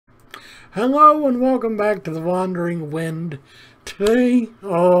Hello and welcome back to the Wandering Wind. Today,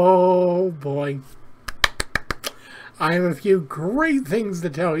 oh boy, I have a few great things to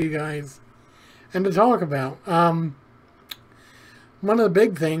tell you guys and to talk about. One of the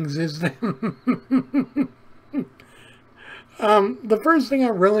big things is that the first thing I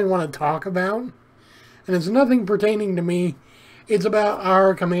really want to talk about, and it's nothing pertaining to me, it's about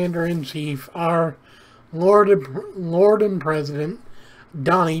our Commander-in-Chief, our Lord and President,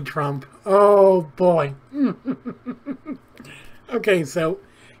 Donnie Trump. Oh boy. Okay, so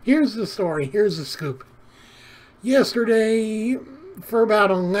here's the story. Here's the scoop. Yesterday, for about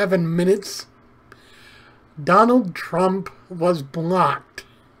 11 minutes, Donald Trump was blocked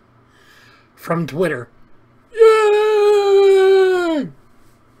from Twitter. Yeah!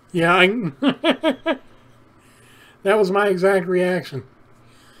 Yeah, that was my exact reaction.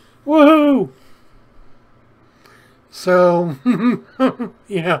 Woohoo! So,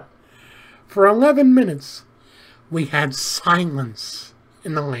 yeah, for 11 minutes, we had silence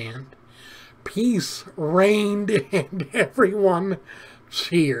in the land. Peace reigned and everyone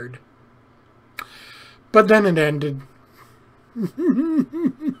cheered. But then it ended.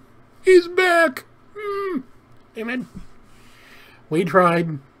 He's back! Damn it. We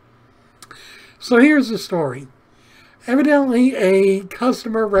tried. So here's the story. Evidently, a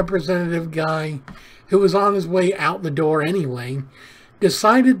customer representative guy who was on his way out the door anyway,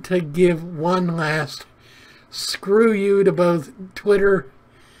 decided to give one last screw you to both Twitter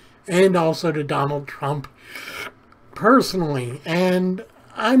and also to Donald Trump personally. And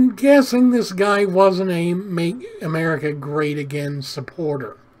I'm guessing this guy wasn't a Make America Great Again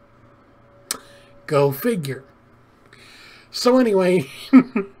supporter. Go figure. So anyway,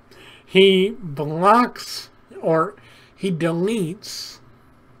 he blocks or he deletes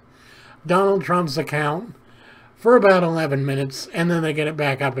Donald Trump's account for about 11 minutes, and then they get it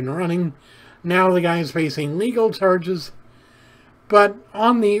back up and running. Now the guy is facing legal charges, but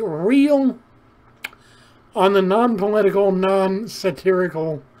on the non-political,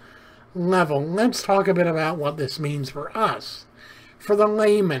 non-satirical level, let's talk a bit about what this means for us, for the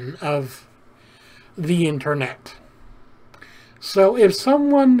layman of the internet. So if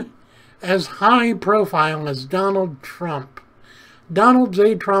someone as high profile as Donald Trump, Donald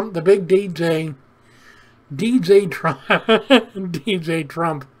J. Trump, the big DJ, DJ Trump, DJ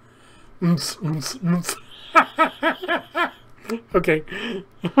Trump. Okay.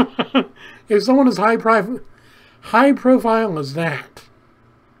 If someone as high profile as that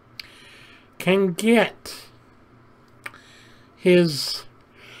can get his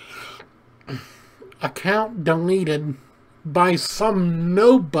account deleted by some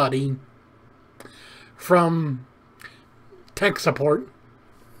nobody from tech support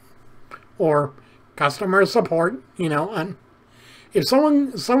or customer support, you know, and if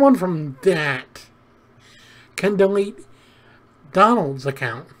someone from that can delete Donald's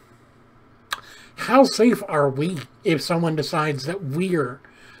account, how safe are we if someone decides that we're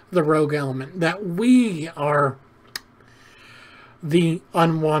the rogue element, that we are the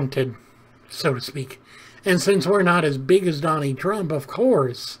unwanted, so to speak? And since we're not as big as Donnie Trump, of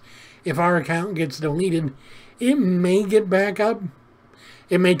course, if our account gets deleted, it may get back up.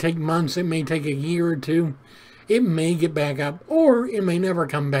 It may take months. It may take a year or two. It may get back up. Or it may never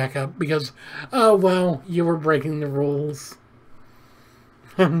come back up because, oh, well, you were breaking the rules.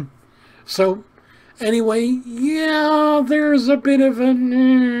 So, anyway, yeah, there's a bit of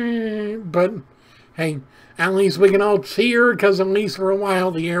a... But, hey, at least we can all cheer because at least for a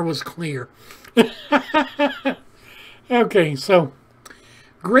while the air was clear. Okay, so,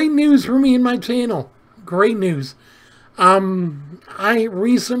 great news for me and my channel. Great news. I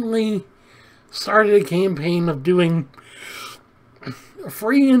recently started a campaign of doing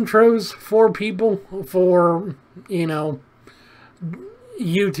free intros for people for, you know,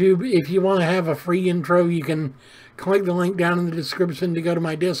 YouTube. If you want to have a free intro, you can click the link down in the description to go to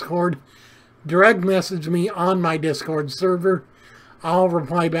my Discord. Direct message me on my Discord server. I'll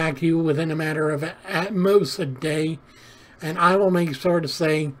reply back to you within a matter of at most a day. And I will make sure to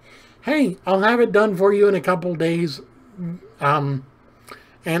say, hey, I'll have it done for you in a couple days. And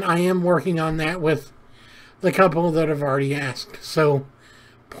I am working on that with the couple that have already asked. So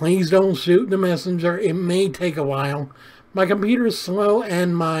please don't shoot the messenger. It may take a while. My computer is slow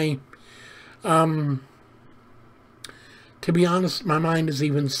and my, to be honest, my mind is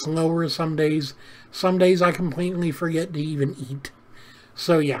even slower some days. Some days I completely forget to even eat.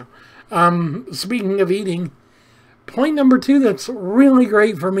 So yeah. Speaking of eating, point number 2 that's really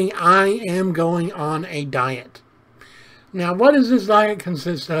great for me, I am going on a diet. Now, what does this diet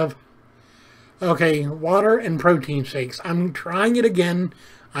consist of? Okay, water and protein shakes. I'm trying it again.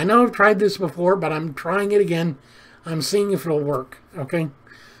 I know I've tried this before, but I'm trying it again. I'm seeing if it'll work, okay?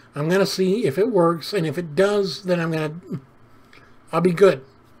 I'm going to see if it works, and if it does, then I'll be good.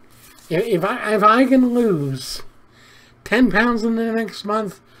 If I can lose 10 pounds in the next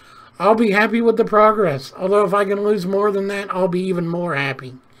month, I'll be happy with the progress. Although if I can lose more than that, I'll be even more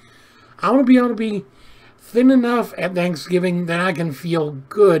happy. I want to be able to be thin enough at Thanksgiving that I can feel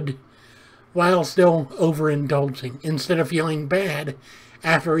good while still overindulging, instead of feeling bad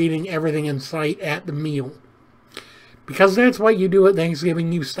after eating everything in sight at the meal. Because that's what you do at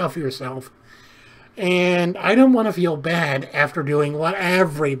Thanksgiving, you stuff yourself. And I don't want to feel bad after doing what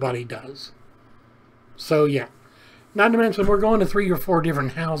everybody does. So yeah. Not to mention, we're going to 3 or 4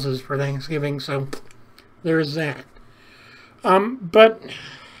 different houses for Thanksgiving, so there's that. But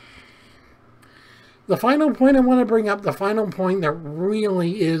the final point I want to bring up, the final point that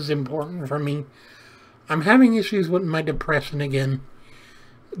really is important for me, I'm having issues with my depression again.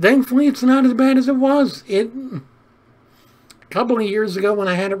 Thankfully, it's not as bad as it was. A couple of years ago when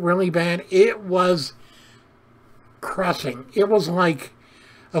I had it really bad, it was crushing. It was like,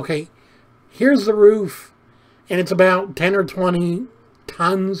 okay, here's the roof, and it's about 10 or 20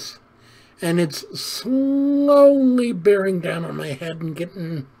 tons, and it's slowly bearing down on my head and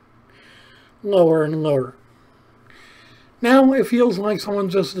getting lower and lower. Now it feels like someone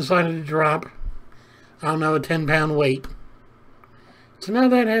just decided to drop, I don't know, a 10-pound weight. It's not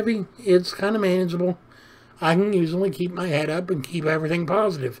that heavy. It's kind of manageable. I can usually keep my head up and keep everything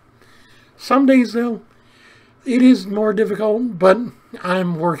positive. Some days, though, it is more difficult, but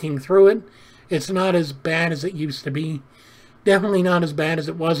I'm working through it. It's not as bad as it used to be. Definitely not as bad as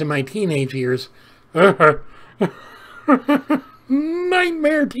it was in my teenage years.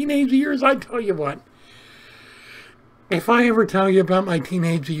 Nightmare teenage years, I tell you what. If I ever tell you about my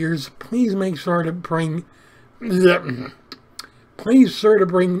teenage years, please make sure to bring... Please, sir, to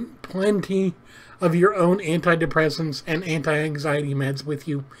bring plenty of your own antidepressants and anti-anxiety meds with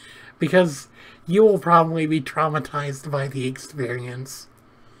you, because you will probably be traumatized by the experience.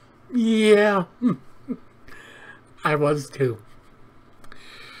 Yeah, I was too.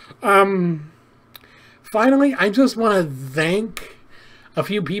 Finally, I just want to thank a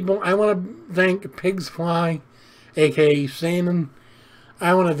few people. I want to thank Pigs Fly, aka Shannon.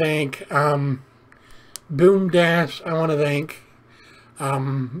 I want to thank Boom Dash. I want to thank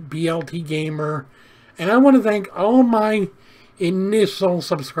BLT Gamer. And I want to thank all my initial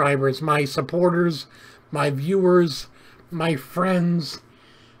subscribers, my supporters, my viewers, my friends.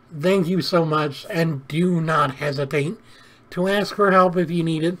 Thank you so much, and do not hesitate to ask for help if you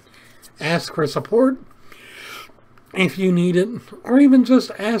need it. Ask for support if you need it, or even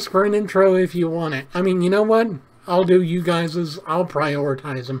just ask for an intro if you want it. I mean, you know what? I'll do you guys's. I'll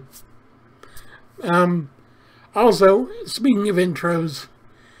prioritize them. Also, speaking of intros,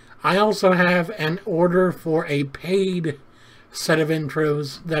 I also have an order for a paid set of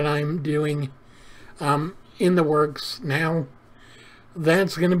intros that I'm doing in the works now.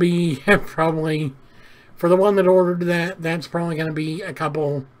 That's going to be probably, for the one that ordered that, that's probably going to be a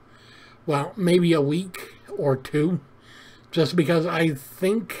couple, well, maybe a week or 2. Just because I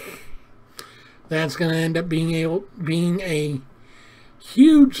think that's going to end up being a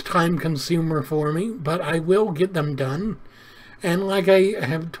huge time consumer for me. But I will get them done. And like I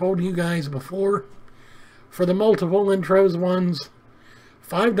have told you guys before, for the multiple intros ones,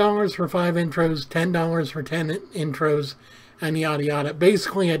 $5 for 5 intros, $10 for 10 intros, and yada yada.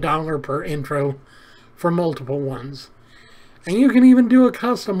 Basically $1 per intro for multiple ones. And you can even do a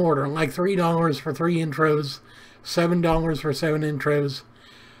custom order, like $3 for 3 intros, $7 for 7 intros.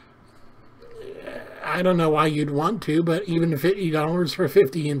 I don't know why you'd want to, but even $50 for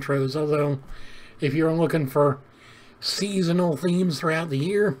 50 intros. Although, if you're looking for seasonal themes throughout the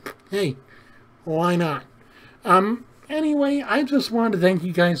year, hey, why not? Anyway, I just wanted to thank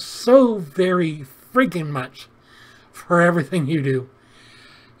you guys so very freaking much for everything you do.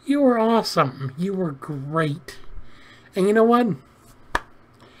 You were awesome. You were great. And you know what?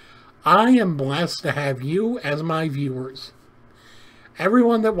 I am blessed to have you as my viewers.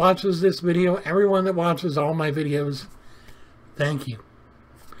 Everyone that watches this video, everyone that watches all my videos, thank you.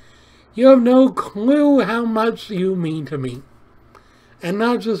 You have no clue how much you mean to me. And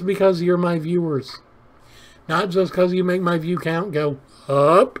not just because you're my viewers. Not just because you make my view count go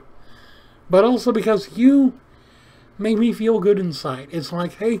up. But also because you make me feel good inside. It's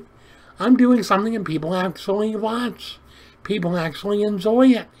like, hey, I'm doing something and people actually watch. People actually enjoy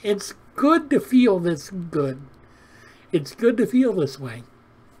it. It's good to feel this good. It's good to feel this way.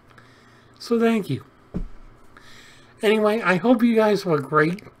 So thank you. Anyway, I hope you guys have a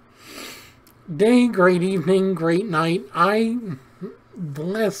great day, great evening, great night.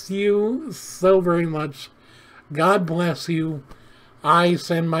 bless you so very much. God bless you. I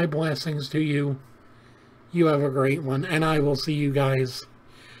send my blessings to you. You have a great one, and I will see you guys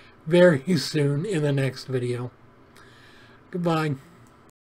very soon in the next video. Goodbye.